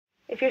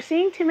If you're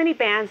seeing too many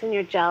bands in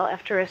your gel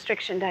after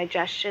restriction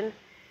digestion,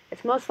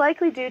 it's most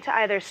likely due to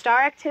either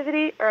star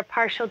activity or a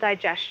partial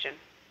digestion.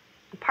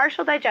 A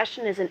partial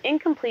digestion is an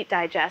incomplete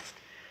digest,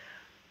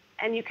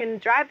 and you can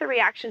drive the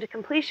reaction to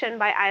completion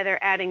by either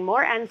adding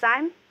more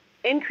enzyme,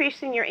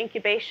 increasing your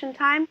incubation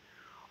time,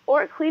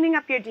 or cleaning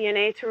up your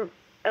DNA to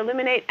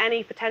eliminate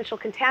any potential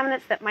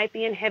contaminants that might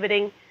be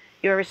inhibiting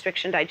your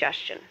restriction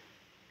digestion.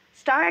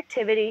 Star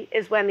activity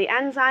is when the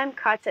enzyme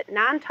cuts at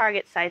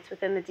non-target sites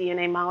within the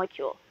DNA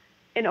molecule.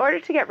 In order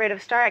to get rid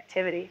of star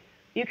activity,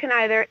 you can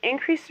either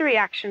increase the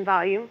reaction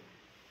volume,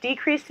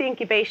 decrease the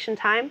incubation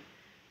time,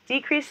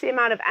 decrease the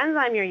amount of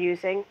enzyme you're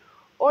using,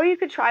 or you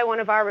could try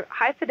one of our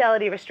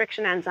high-fidelity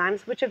restriction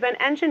enzymes, which have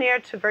been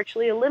engineered to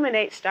virtually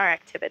eliminate star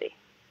activity.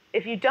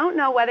 If you don't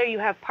know whether you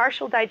have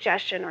partial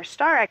digestion or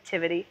star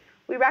activity,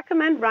 we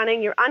recommend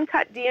running your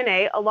uncut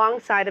DNA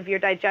alongside of your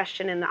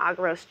digestion in the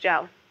agarose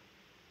gel.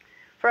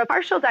 For a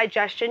partial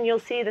digestion, you'll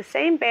see the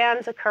same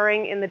bands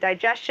occurring in the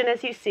digestion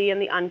as you see in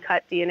the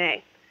uncut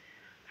DNA.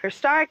 For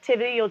star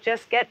activity, you'll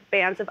just get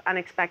bands of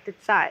unexpected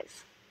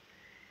size.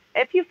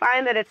 If you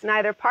find that it's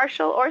neither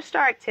partial or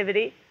star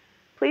activity,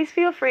 please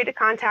feel free to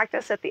contact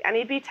us at the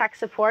NEB Tech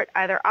Support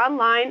either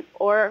online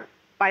or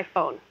by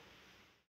phone.